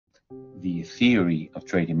the theory of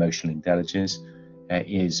trait emotional intelligence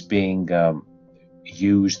is being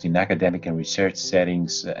used in academic and research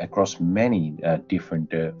settings across many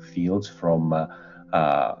different fields, from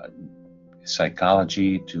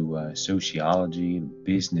psychology to sociology,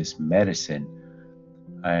 business, medicine,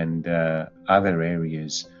 and other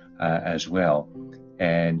areas as well.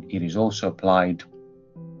 And it is also applied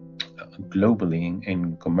globally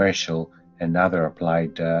in commercial and other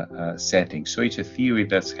applied settings. So it's a theory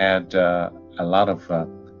that's had a lot of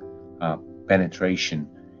penetration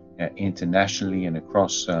internationally and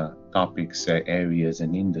across topics, areas,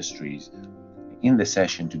 and industries. In the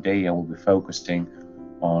session today, I will be focusing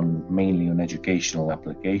mainly on educational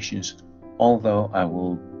applications, although I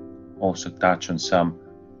will also touch on some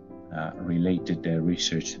related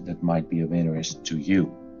research that might be of interest to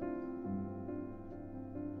you.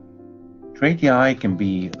 Trait AI can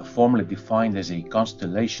be formally defined as a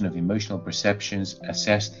constellation of emotional perceptions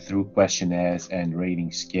assessed through questionnaires and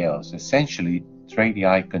rating scales. Essentially, Trait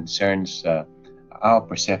AI concerns our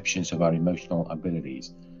perceptions of our emotional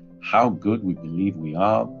abilities, how good we believe we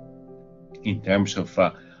are in terms of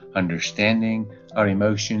understanding our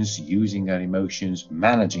emotions, using our emotions,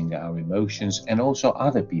 managing our emotions, and also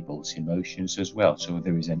other people's emotions as well. So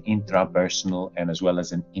there is an intrapersonal and as well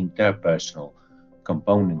as an interpersonal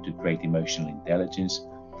component to trait emotional intelligence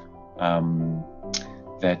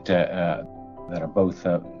that are both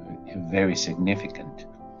very significant.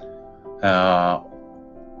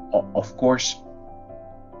 Of course,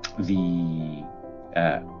 the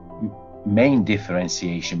main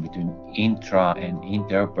differentiation between intra and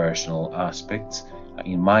interpersonal aspects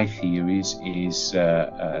in my theories is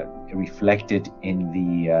reflected in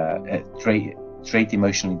the trait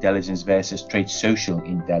emotional intelligence versus trait social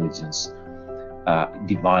intelligence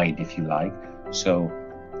divide, if you like. So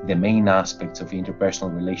the main aspects of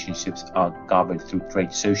interpersonal relationships are covered through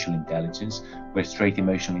trait social intelligence, where trait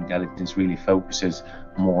emotional intelligence really focuses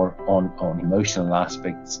more on emotional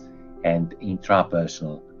aspects and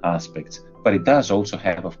intrapersonal aspects. But it does also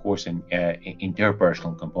have, of course, an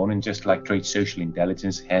interpersonal component, just like trait social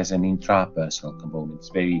intelligence has an intrapersonal component. It's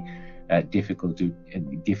very difficult to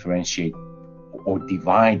differentiate or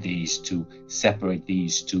divide these two, separate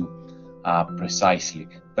these two precisely.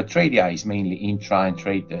 But trait AI is mainly intra, and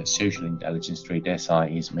trait social intelligence, trait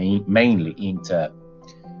SI, is mainly inter.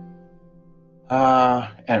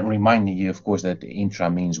 And reminding you, of course, that intra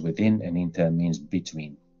means within and inter means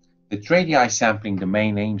between. The trait AI sampling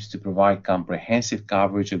domain aims to provide comprehensive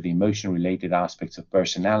coverage of the emotion-related aspects of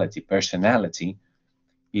personality. Personality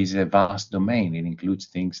is a vast domain. It includes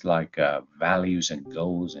things like values and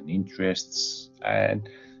goals and interests, and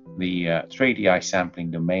the trait AI sampling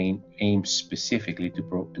domain aims specifically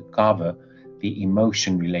to cover the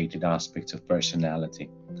emotion-related aspects of personality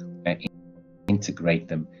and integrate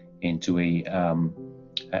them into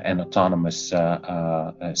an autonomous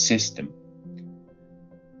system.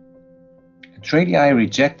 Trait AI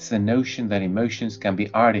rejects the notion that emotions can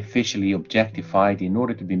be artificially objectified in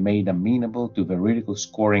order to be made amenable to veridical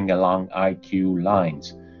scoring along IQ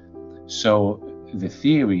lines. So the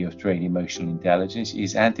theory of trait emotional intelligence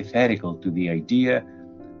is antithetical to the idea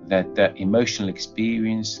that emotional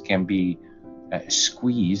experience can be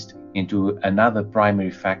squeezed into another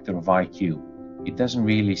primary factor of IQ. It doesn't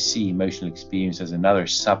really see emotional experience as another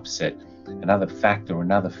subset, another factor,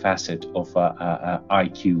 another facet of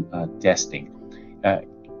IQ testing.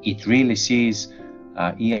 It really sees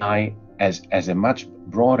AI as a much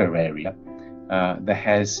broader area that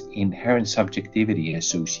has inherent subjectivity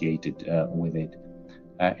associated with it.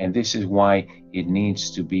 And this is why it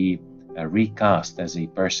needs to be recast as a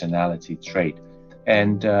personality trait.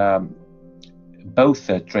 And both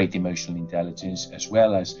trait emotional intelligence as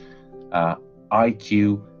well as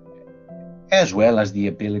IQ, as well as the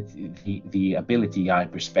ability AI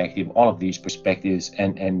perspective, all of these perspectives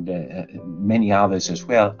and many others as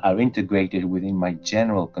well are integrated within my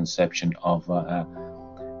general conception of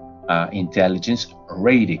intelligence,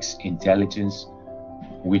 radix intelligence,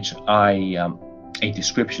 which a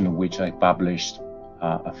description of which I published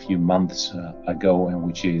a few months ago, and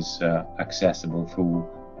which is accessible through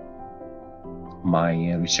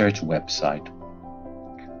my research website.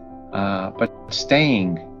 But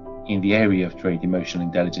staying in the area of trait emotional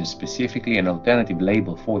intelligence specifically, an alternative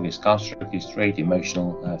label for this construct is trait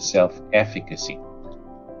emotional self-efficacy.